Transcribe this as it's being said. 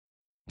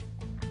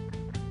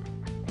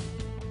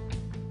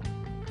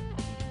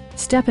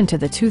Step into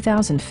the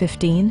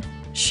 2015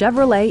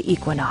 Chevrolet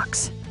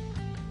Equinox.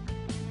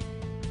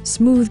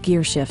 Smooth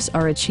gear shifts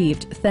are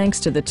achieved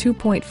thanks to the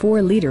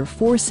 2.4-liter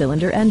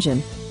four-cylinder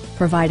engine,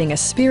 providing a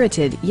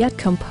spirited yet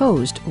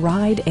composed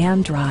ride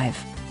and drive.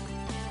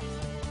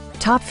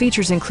 Top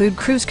features include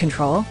cruise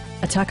control,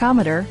 a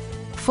tachometer,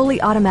 fully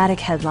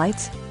automatic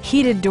headlights,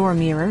 heated door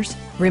mirrors,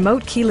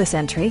 remote keyless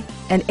entry,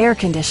 and air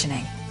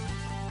conditioning.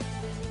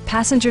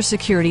 Passenger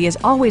security is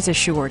always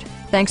assured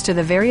thanks to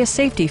the various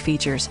safety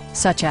features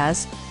such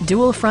as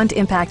dual front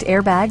impact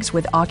airbags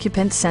with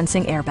occupant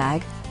sensing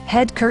airbag,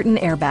 head curtain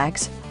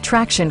airbags,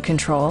 traction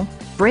control,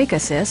 brake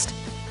assist,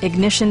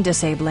 ignition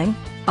disabling,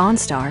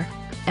 OnStar,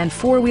 and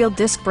four-wheel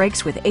disc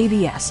brakes with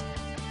ABS.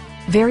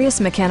 Various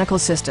mechanical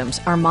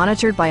systems are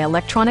monitored by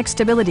electronic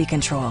stability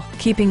control,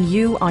 keeping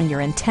you on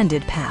your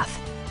intended path.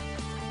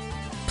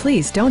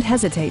 Please don't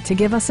hesitate to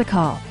give us a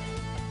call.